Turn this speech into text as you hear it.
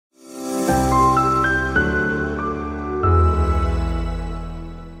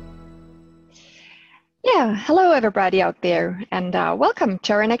Hello, everybody out there, and welcome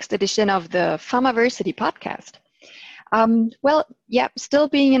to our next edition of the Pharmaversity podcast. Still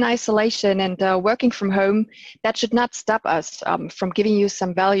being in isolation and working from home, that should not stop us from giving you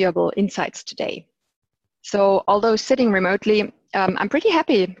some valuable insights today. So, although sitting remotely, I'm pretty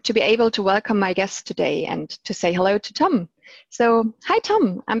happy to be able to welcome my guest today and to say hello to Tom. So, hi,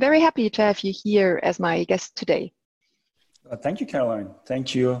 Tom. I'm very happy to have you here as my guest today. Thank you, Caroline.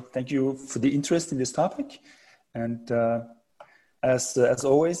 Thank you for the interest in this topic. And as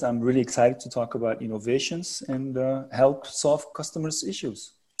always, I'm really excited to talk about innovations and help solve customers'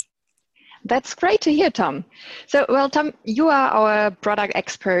 issues. That's great to hear, Tom. So, Tom, you are our product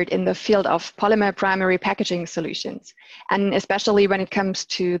expert in the field of polymer primary packaging solutions, and especially when it comes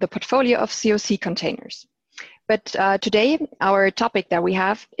to the portfolio of COC containers. But today, our topic that we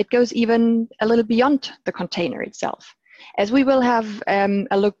have, it goes even a little beyond the container itself, as we will have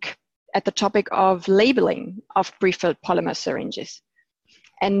a look at the topic of labeling of prefilled polymer syringes.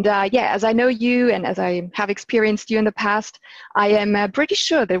 And as I know you and as I have experienced you in the past, I am pretty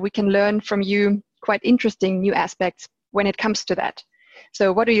sure that we can learn from you quite interesting new aspects when it comes to that.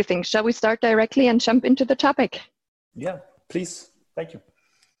 So what do you think? Shall we start directly and jump into the topic? Yeah, please. Thank you.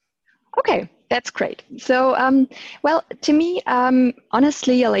 Okay, that's great. So, to me,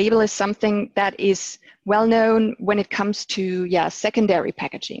 honestly, a label is something that is well known when it comes to secondary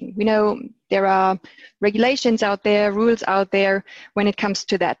packaging. We know there are regulations out there, rules out there when it comes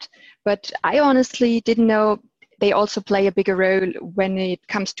to that. But I honestly didn't know they also play a bigger role when it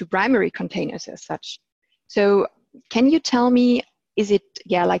comes to primary containers as such. So can you tell me, is it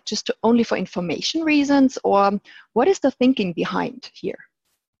just only for information reasons, or what is the thinking behind here?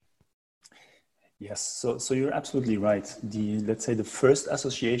 Yes, so you're absolutely right. Let's say the first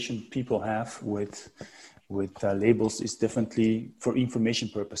association people have with labels is definitely for information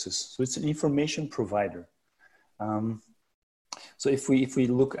purposes. So it's an information provider. So if we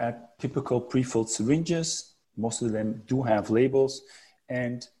look at typical prefilled syringes, most of them do have labels,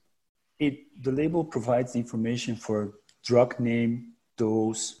 and the label provides the information for drug name,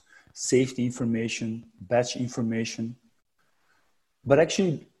 dose, safety information, batch information. But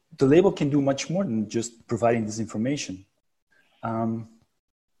actually, the label can do much more than just providing this information.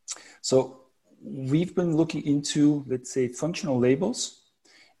 So we've been looking into, let's say, functional labels,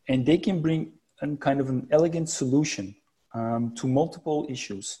 and they can bring a kind of an elegant solution to multiple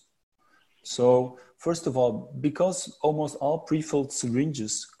issues. So first of all, because almost all prefilled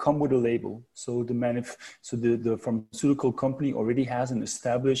syringes come with a label, so the pharmaceutical company already has an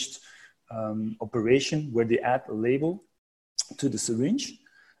established operation where they add a label to the syringe.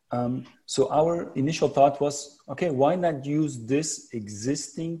 So our initial thought was, okay, why not use this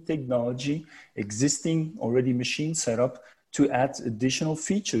existing technology, existing already machine setup to add additional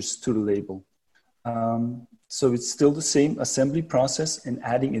features to the label? So it's still the same assembly process and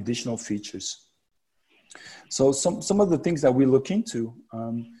adding additional features. So some of the things that we look into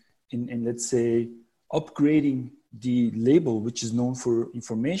in let's say, upgrading the label, which is known for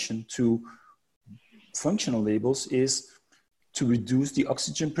information, to functional labels is to reduce the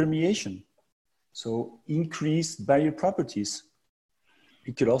oxygen permeation. So increase barrier properties.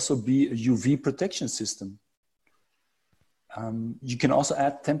 It could also be a UV protection system. You can also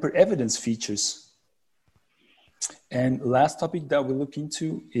add tamper evidence features. And last topic that we look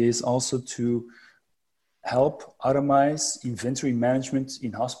into is also to help automate inventory management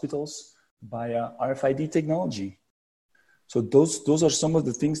in hospitals via RFID technology. So those are some of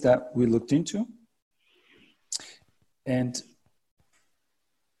the things that we looked into. And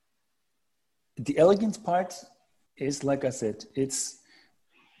the elegant part is, like I said, it's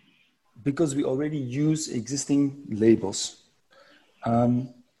because we already use existing labels.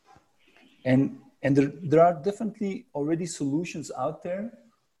 And there are definitely already solutions out there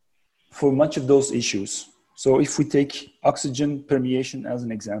for much of those issues. So if we take oxygen permeation as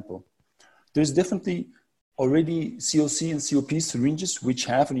an example, there's definitely already COC and COP syringes which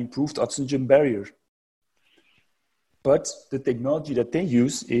have an improved oxygen barrier. But the technology that they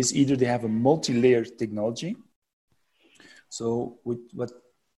use is either they have a multi-layer technology. So with what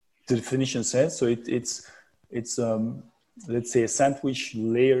the definition says, so it's let's say a sandwich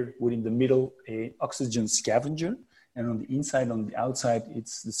layer within the middle, a oxygen scavenger, and on the inside, on the outside,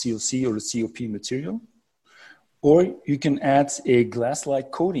 it's the COC or the COP material. Or you can add a glass-like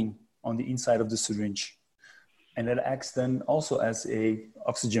coating on the inside of the syringe, and that acts then also as a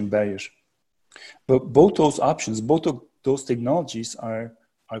oxygen barrier. But both those options, both of those technologies are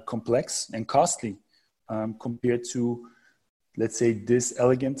complex and costly compared to, let's say, this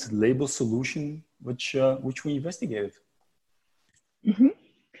elegant label solution which we investigated. Mm-hmm.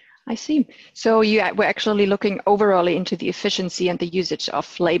 I see. So we're actually looking overall into the efficiency and the usage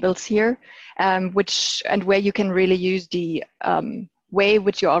of labels here, which and where you can really use the way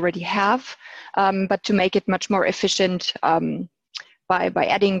which you already have, but to make it much more efficient by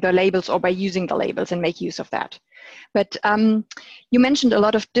adding the labels or by using the labels and make use of that. But you mentioned a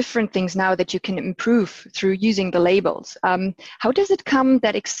lot of different things now that you can improve through using the labels. How does it come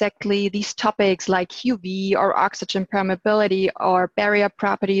that exactly these topics like UV or oxygen permeability or barrier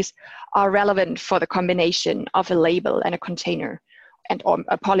properties are relevant for the combination of a label and a container or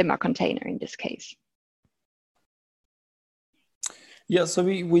a polymer container in this case? Yeah, so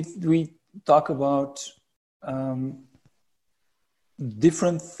we talk about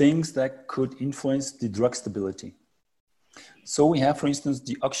different things that could influence the drug stability. So we have, for instance,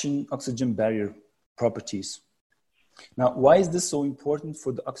 the oxygen barrier properties. Now, why is this so important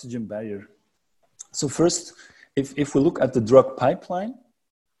for the oxygen barrier? So first, if we look at the drug pipeline,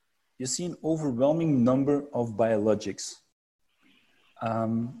 you see an overwhelming number of biologics.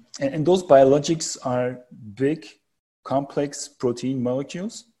 And those biologics are big, complex protein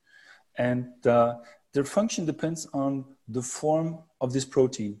molecules, and their function depends on the form of this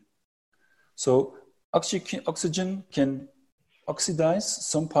protein. So oxygen can oxidize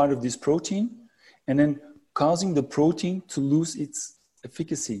some part of this protein and then causing the protein to lose its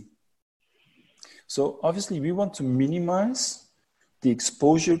efficacy. So obviously we want to minimize the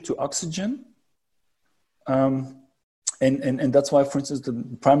exposure to oxygen. And that's why, for instance, the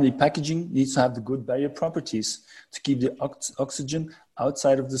primary packaging needs to have the good barrier properties to keep the oxygen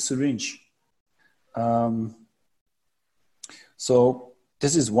outside of the syringe. So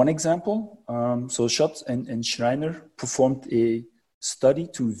this is one example. So Schott and Schreiner performed a study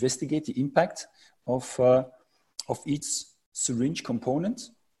to investigate the impact of each syringe component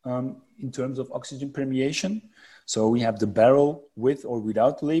in terms of oxygen permeation. So we have the barrel with or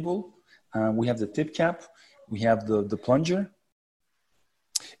without label. We have the tip cap. We have the plunger.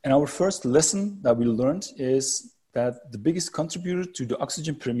 And our first lesson that we learned is that the biggest contributor to the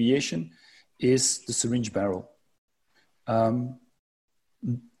oxygen permeation is the syringe barrel.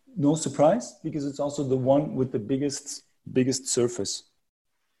 No surprise, because it's also the one with the biggest surface.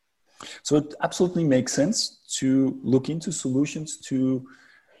 So it absolutely makes sense to look into solutions to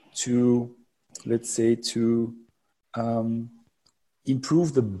let's say, to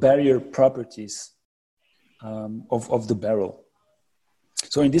improve the barrier properties of the barrel.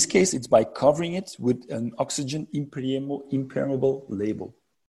 So in this case, it's by covering it with an oxygen impermeable label.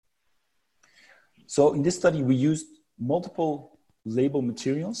 So in this study, we used multiple label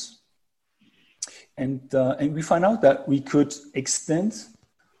materials, and we found out that we could extend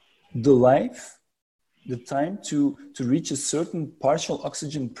the time to reach a certain partial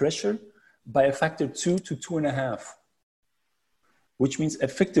oxygen pressure by a factor 2 to 2.5, which means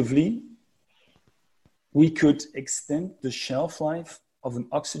effectively we could extend the shelf life of an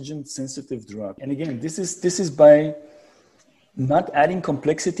oxygen sensitive drug. And again, this is by not adding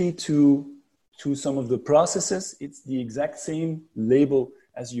complexity to some of the processes. It's the exact same label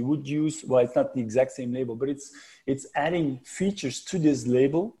as you would use. Well, it's not the exact same label, but it's adding features to this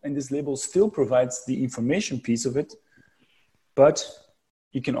label, and this label still provides the information piece of it, but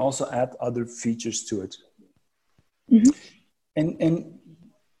you can also add other features to it. Mm-hmm.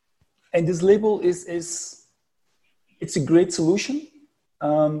 And this label it's a great solution,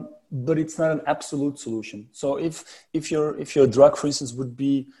 but it's not an absolute solution. So if your drug, for instance, would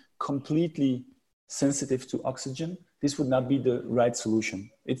be completely sensitive to oxygen, this would not be the right solution.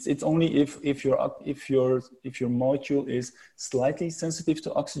 It's only if your molecule is slightly sensitive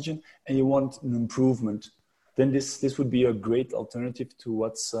to oxygen and you want an improvement, then this would be a great alternative to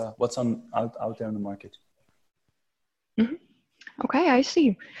what's out there in the market. Mm-hmm. Okay, I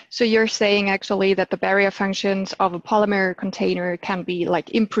see. So you're saying actually that the barrier functions of a polymer container can be like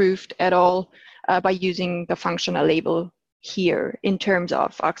improved at all by using the functional label here in terms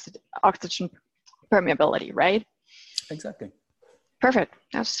of oxygen permeability, right? Exactly. Perfect.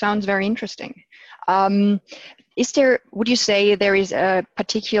 That sounds very interesting. Would you say there is a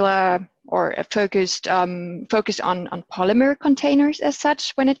particular or a focus on polymer containers as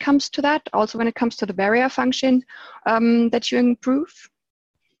such when it comes to that? Also when it comes to the barrier function that you improve?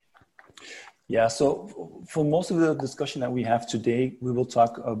 Yeah, so for most of the discussion that we have today, we will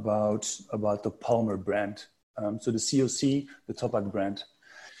talk about the polymer brand. So the COC, the Topak brand.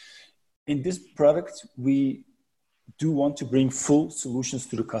 In this product, we do want to bring full solutions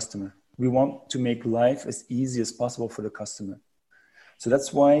to the customer. We want to make life as easy as possible for the customer. So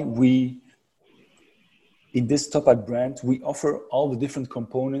that's why in this Topak brand, we offer all the different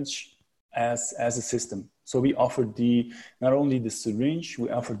components as a system. So we offer not only the syringe, we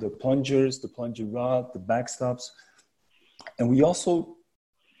offer the plungers, the plunger rod, the backstops, and we also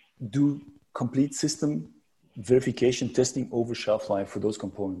do complete system verification testing over shelf life for those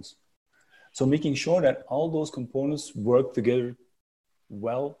components. So making sure that all those components work together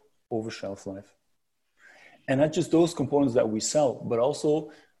well over shelf life. And not just those components that we sell, but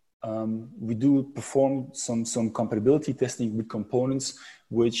also we do perform some compatibility testing with components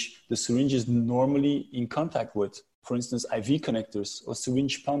which the syringe is normally in contact with. For instance, IV connectors or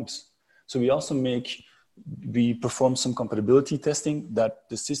syringe pumps. So we perform some compatibility testing that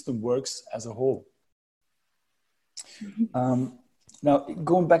the system works as a whole. Now,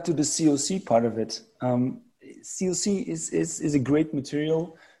 going back to the COC part of it, COC is a great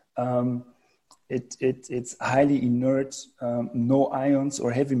material. It's highly inert, no ions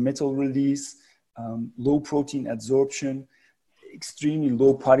or heavy metal release, low protein adsorption, extremely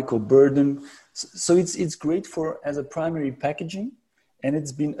low particle burden. So it's great as a primary packaging, and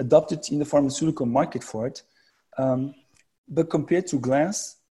it's been adopted in the pharmaceutical market for it. But compared to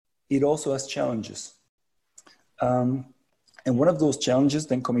glass, it also has challenges. And one of those challenges,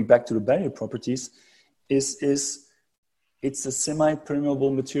 then coming back to the barrier properties, is it's a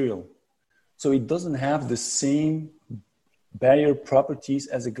semi-permeable material. So it doesn't have the same barrier properties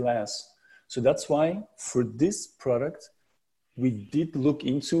as a glass. So that's why for this product, we did look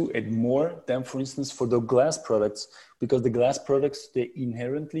into it more than, for instance, for the glass products, because the glass products, they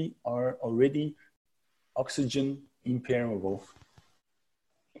inherently are already oxygen impermeable.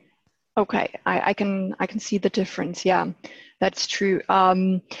 Okay, I can see the difference. Yeah, that's true.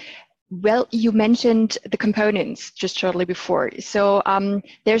 Well, you mentioned the components just shortly before. So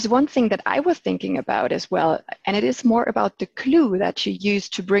there's one thing that I was thinking about as well, and it is more about the glue that you use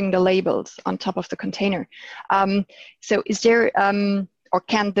to bring the labels on top of the container. So is there, or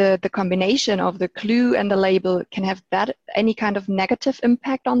can the combination of the glue and the label can have that any kind of negative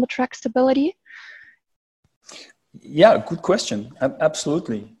impact on the track stability? Yeah, good question.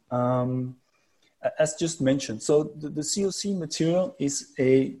 Absolutely. As just mentioned, so the COC material is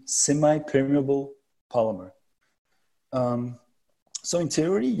a semi-permeable polymer. So in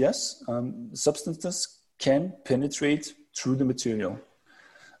theory, yes, substances can penetrate through the material.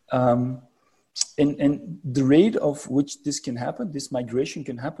 And the rate of which this can happen, this migration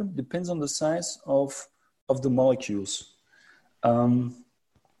can happen, depends on the size of the molecules.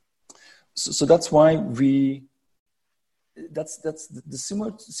 So that's why that's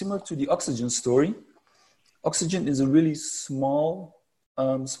similar to the oxygen story. Oxygen is a really small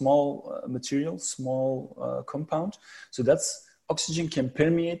material, small compound. So oxygen can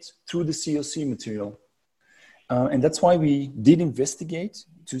permeate through the COC material. And that's why we did investigate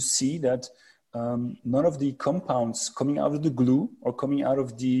to see that none of the compounds coming out of the glue or coming out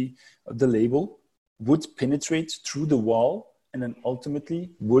of the label would penetrate through the wall and then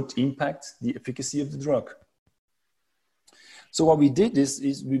ultimately would impact the efficacy of the drug. So what we did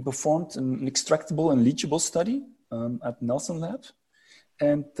is we performed an extractable and leachable study at Nelson Lab.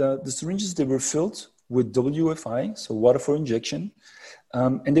 And the syringes, they were filled with WFI, so water for injection,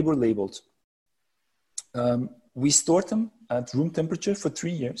 and they were labeled. We stored them at room temperature for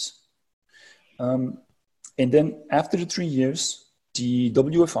 3 years. And then after the 3 years, the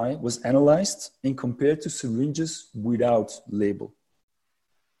WFI was analyzed and compared to syringes without label.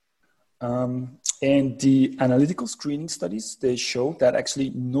 And the analytical screening studies, they showed that actually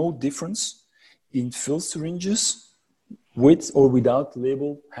no difference in filled syringes with or without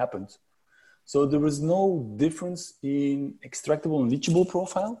label happened. So there was no difference in extractable and leachable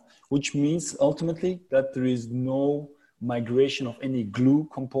profile, which means ultimately that there is no migration of any glue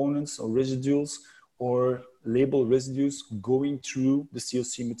components or residuals or label residues going through the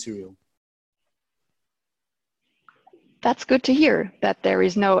COC material. That's good to hear that there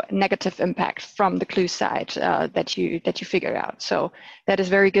is no negative impact from the glue side that you figured out. So that is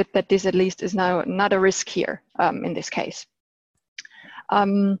very good that this at least is now not a risk here in this case.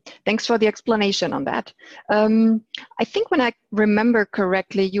 Thanks for the explanation on that. I think when I remember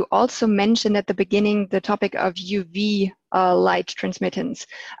correctly, you also mentioned at the beginning the topic of UV light transmittance.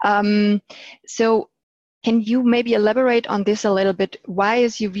 So can you maybe elaborate on this a little bit? Why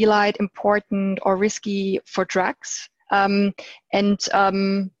is UV light important or risky for drugs?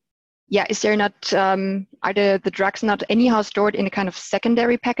 Yeah, is there not, are the drugs not anyhow stored in a kind of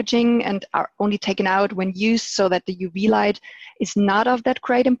secondary packaging and are only taken out when used so that the UV light is not of that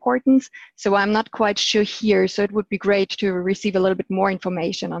great importance? So I'm not quite sure here. So it would be great to receive a little bit more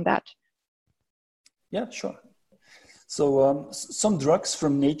information on that. Yeah, sure. So some drugs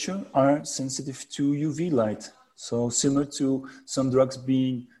from nature are sensitive to UV light. So similar to some drugs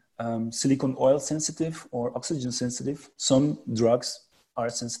being silicone oil sensitive or oxygen sensitive. Some drugs are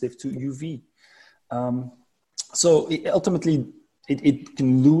sensitive to UV. So ultimately, it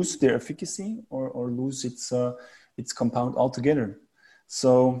can lose their efficacy or lose its compound altogether.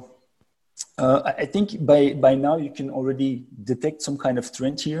 So I think by now you can already detect some kind of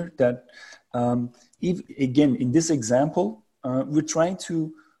trend here that, again, in this example, we're trying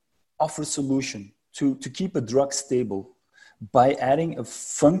to offer a solution to keep a drug stable by adding a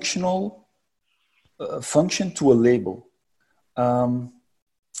functional function to a label.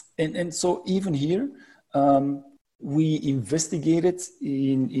 And so even here, we investigated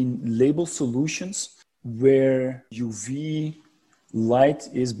in label solutions where UV light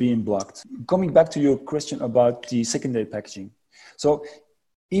is being blocked. Coming back to your question about the secondary packaging. So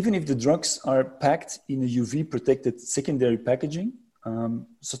even if the drugs are packed in a UV protected secondary packaging,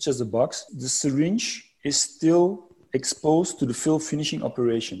 such as a box, the syringe is still exposed to the fill finishing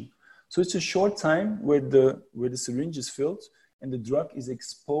operation. So it's a short time where the syringe is filled and the drug is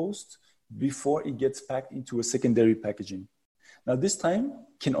exposed before it gets packed into a secondary packaging. Now this time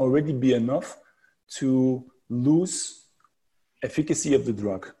can already be enough to lose efficacy of the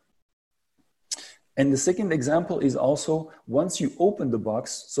drug. And the second example is also once you open the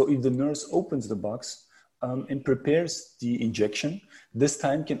box, so if the nurse opens the box and prepares the injection, this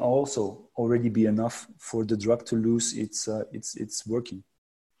time can also already be enough for the drug to lose its working.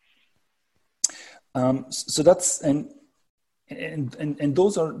 So that's, and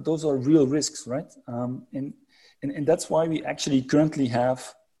those are real risks, right? And that's why we actually currently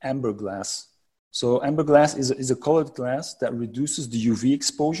have amber glass. So amber glass is a colored glass that reduces the UV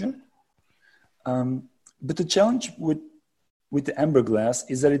exposure. But the challenge with the amber glass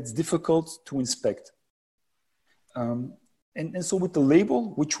is that it's difficult to inspect. And so with the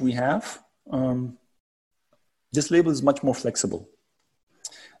label, which we have, this label is much more flexible.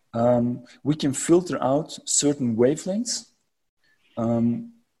 We can filter out certain wavelengths.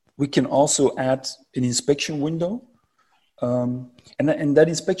 We can also add an inspection window. And that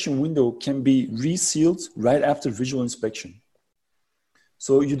inspection window can be resealed right after visual inspection.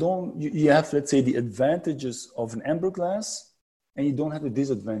 So you have, let's say, the advantages of an amber glass, and you don't have the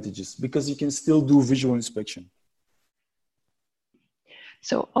disadvantages because you can still do visual inspection.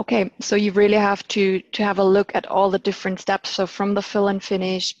 So, okay, so you really have to have a look at all the different steps. So from the fill and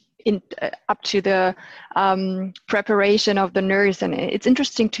finish up to the preparation of the nurse. And it's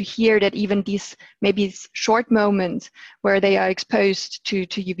interesting to hear that even these maybe short moments where they are exposed to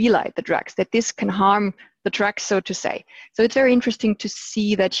UV light, the drugs, that this can harm the drugs, so to say. So it's very interesting to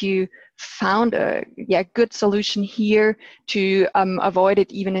see that you found a good solution here to avoid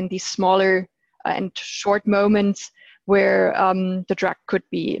it even in these smaller and short moments where the drug could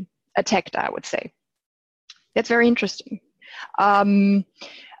be attacked, I would say. That's very interesting. Well,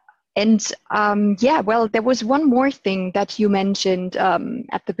 there was one more thing that you mentioned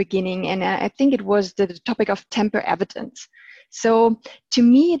at the beginning, and I think it was the topic of tamper evidence. So to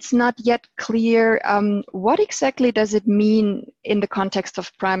me, it's not yet clear what exactly does it mean in the context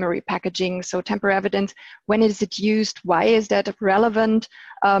of primary packaging. So tamper evidence, when is it used? Why is that relevant?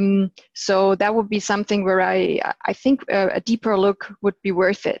 So that would be something where I think a deeper look would be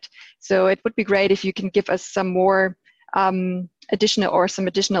worth it. So it would be great if you can give us some more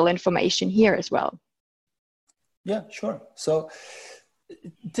additional information here as well. Yeah, sure. So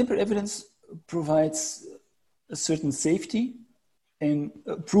tamper evidence provides a certain safety and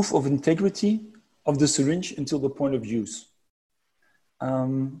proof of integrity of the syringe until the point of use.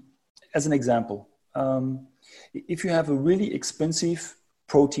 As an example, if you have a really expensive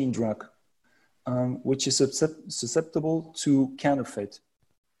protein drug, which is susceptible to counterfeit,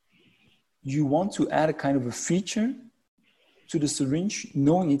 you want to add a kind of a feature to the syringe,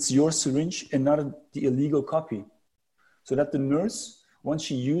 knowing it's your syringe and not the illegal copy. So that the nurse, once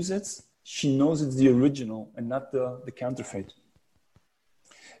she uses it, she knows it's the original and not the counterfeit.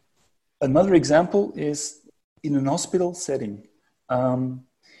 Another example is in an hospital setting,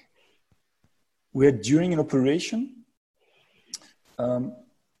 where during an operation,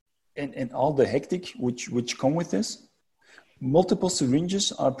 and all the hectic which come with this, multiple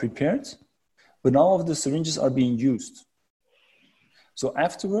syringes are prepared, but all of the syringes are being used. So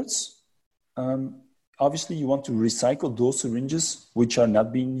afterwards, obviously you want to recycle those syringes which are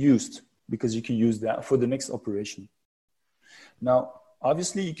not being used because you can use that for the next operation. Now,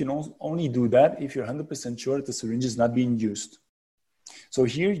 obviously you can only do that if you're 100% sure that the syringe is not being used. So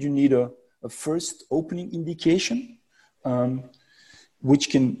here you need a first opening indication, which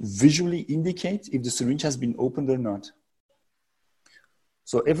can visually indicate if the syringe has been opened or not.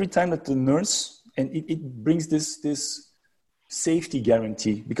 So every time that the nurse, and it brings this safety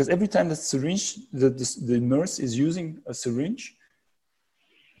guarantee, because every time the syringe, the nurse is using a syringe,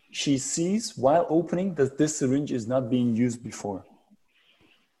 she sees while opening that this syringe is not being used before.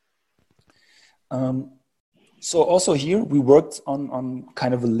 So also here we worked on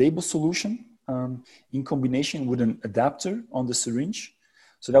kind of a label solution in combination with an adapter on the syringe.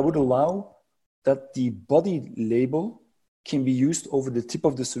 So that would allow that the body label can be used over the tip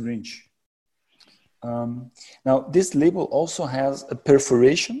of the syringe. Now this label also has a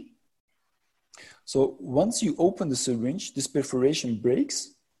perforation. So once you open the syringe, this perforation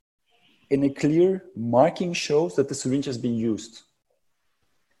breaks and a clear marking shows that the syringe has been used.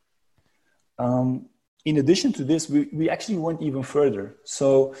 In addition to this, we actually went even further.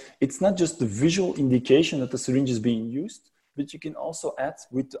 So it's not just the visual indication that the syringe is being used, but you can also add,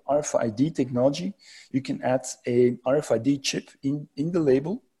 with the RFID technology, you can add an RFID chip in the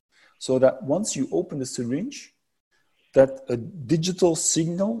label, so that once you open the syringe, that a digital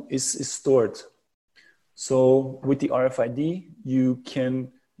signal is stored. So with the RFID, you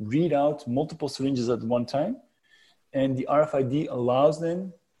can read out multiple syringes at one time, and the RFID allows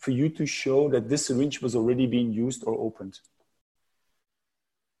them for you to show that this syringe was already being used or opened.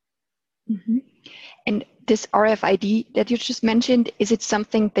 Mm-hmm. And this RFID that you just mentioned, is it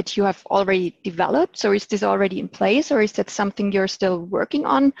something that you have already developed? So is this already in place, or is that something you're still working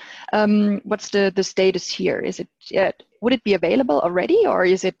on? What's the status here? Is it would it be available already, or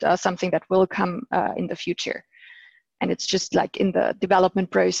is it something that will come in the future? And it's just like in the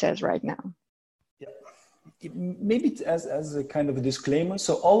development process right now. Maybe as a kind of a disclaimer,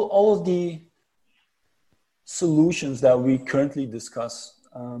 so all of the solutions that we currently discuss,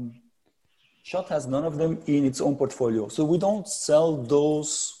 SCHOTT has none of them in its own portfolio. So we don't sell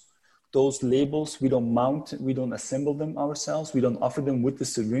those labels, we don't mount, we don't assemble them ourselves, we don't offer them with the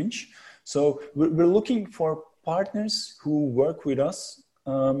syringe. So we're looking for partners who work with us,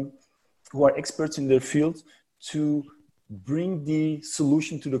 who are experts in their field, to bring the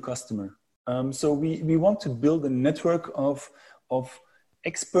solution to the customer. So we want to build a network of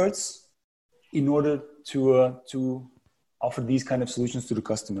experts in order to offer these kind of solutions to the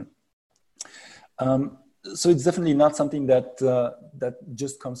customer. So it's definitely not something that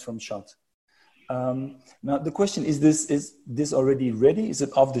just comes from SCHOTT. Now the question is this already ready? Is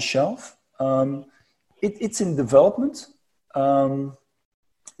it off the shelf? It's in development.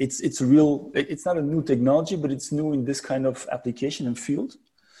 It's not a new technology, but it's new in this kind of application and field.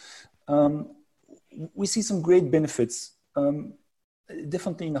 We see some great benefits,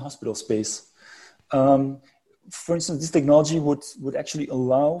 definitely in the hospital space. For instance, this technology would actually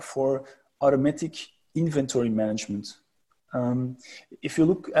allow for automatic inventory management. If you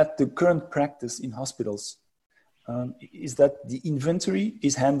look at the current practice in hospitals, is that the inventory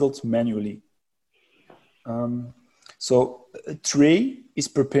is handled manually. So a tray is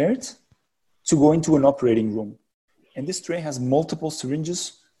prepared to go into an operating room. And this tray has multiple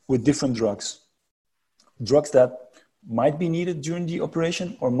syringes with different drugs that might be needed during the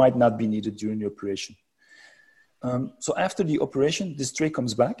operation or might not be needed during the operation. So after the operation, this tray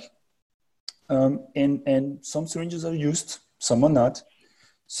comes back, and some syringes are used, some are not.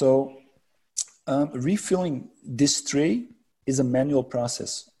 So refilling this tray is a manual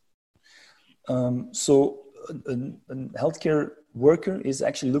process. So a healthcare worker is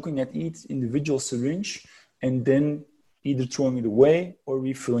actually looking at each individual syringe and then either throwing it away or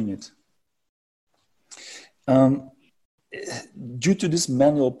refilling it. Due to this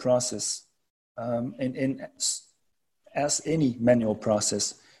manual process, and as any manual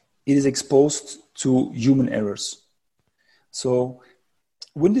process, it is exposed to human errors. So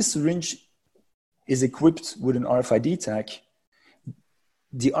when the syringe is equipped with an RFID tag,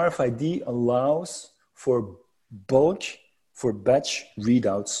 the RFID allows for bulk, for batch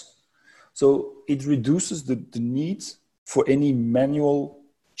readouts. So it reduces the need for any manual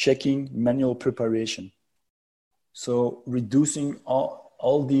checking, manual preparation. So reducing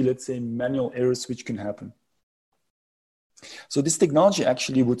all the, let's say, manual errors which can happen. So this technology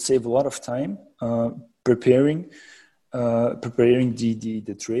actually would save a lot of time preparing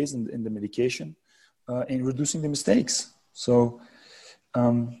the trays and the medication and reducing the mistakes. So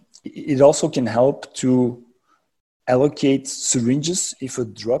it also can help to allocate syringes if a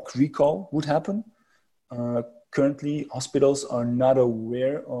drug recall would happen. Currently, hospitals are not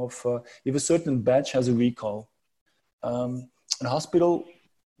aware of if a certain batch has a recall. A hospital,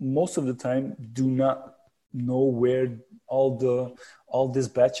 most of the time, do not know where all these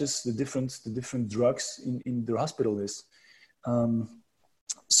batches, the different drugs in their hospital is.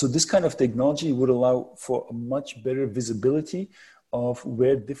 So this kind of technology would allow for a much better visibility of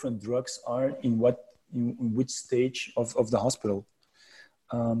where different drugs are in what in which stage of the hospital.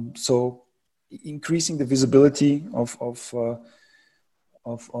 So increasing the visibility of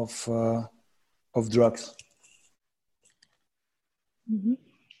drugs. Mm-hmm.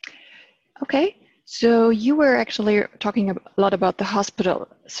 Okay, so you were actually talking a lot about the hospital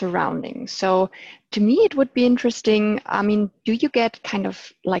surroundings. So to me, it would be interesting. I mean, do you get kind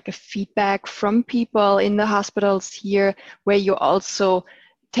of like a feedback from people in the hospitals here where you also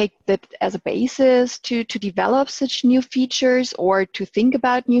take that as a basis to develop such new features or to think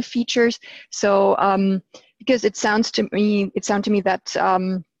about new features? So because it sounds to me that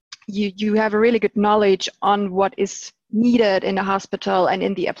you have a really good knowledge on what is needed in the hospital and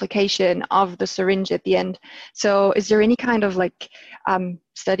in the application of the syringe at the end. So is there any kind of like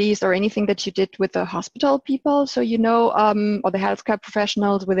studies or anything that you did with the hospital people, so you know, or the healthcare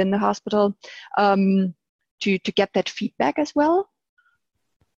professionals within the hospital, to get that feedback as well?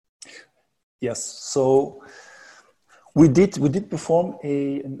 Yes, so we did perform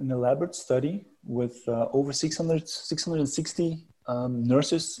an elaborate study with over 660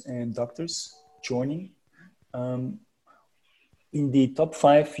 nurses and doctors joining in the top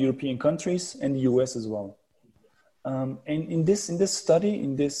 5 European countries and the US as well. And in this study,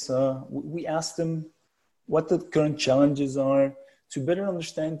 we asked them what the current challenges are to better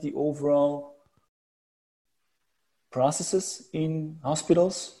understand the overall processes in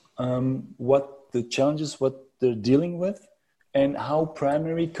hospitals, what the challenges, what they're dealing with, and how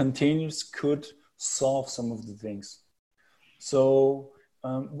primary containers could solve some of the things. So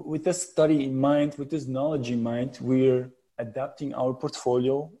with this study in mind, with this knowledge in mind, we're adapting our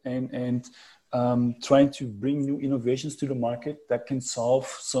portfolio and trying to bring new innovations to the market that can solve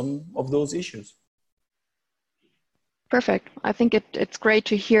some of those issues. Perfect. I think it's great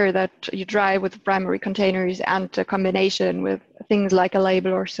to hear that you try with primary containers and a combination with things like a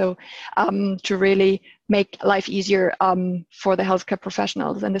label or so to really make life easier for the healthcare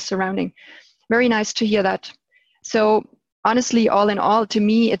professionals and the surrounding. Very nice to hear that. So honestly, all in all, to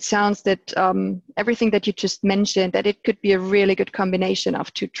me, it sounds that everything that you just mentioned, that it could be a really good combination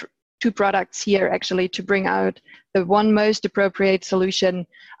of two products here actually to bring out the one most appropriate solution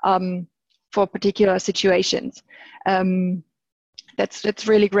for particular situations. That's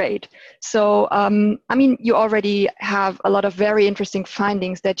really great. So, I mean, you already have a lot of very interesting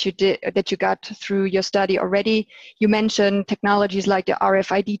findings that you got through your study already. You mentioned technologies like the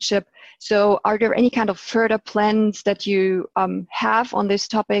RFID chip. So, are there any kind of further plans that you have on this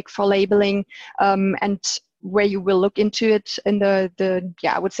topic for labeling, and where you will look into it in the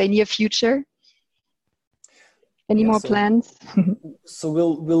I would say near future? Any more plans? So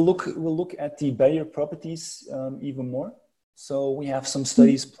we'll look at the barrier properties even more. So we have some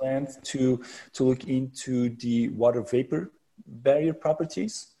studies planned to look into the water vapor barrier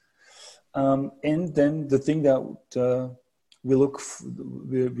properties, and then the thing that we're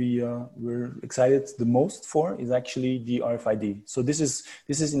excited the most for is actually the RFID. So this is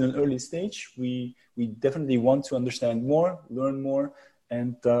in an early stage. We definitely want to understand more, learn more,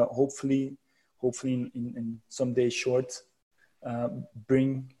 and hopefully in some days short,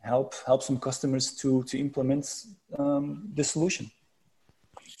 help some customers to implement the solution.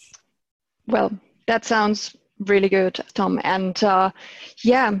 Well, that sounds really good, Tom. And I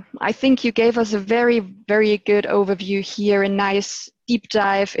think you gave us a very, very good overview here, a nice deep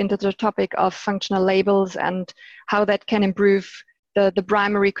dive into the topic of functional labels and how that can improve the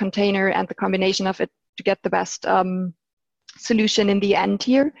primary container and the combination of it to get the best solution in the end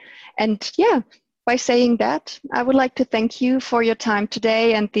here. And by saying that, I would like to thank you for your time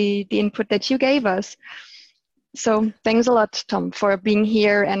today and the input that you gave us. So thanks a lot, Tom, for being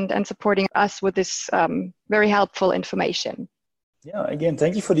here and supporting us with this very helpful information. Yeah, again,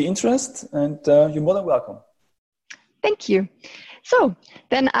 thank you for the interest, and you're more than welcome. Thank you. So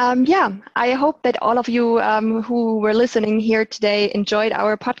then, I hope that all of you who were listening here today enjoyed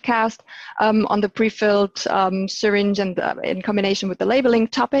our podcast on the prefilled syringe and in combination with the labeling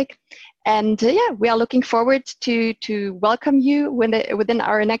topic. And we are looking forward to welcome you within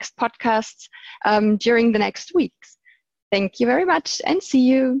our next podcasts during the next weeks. Thank you very much and see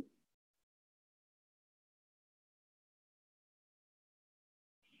you.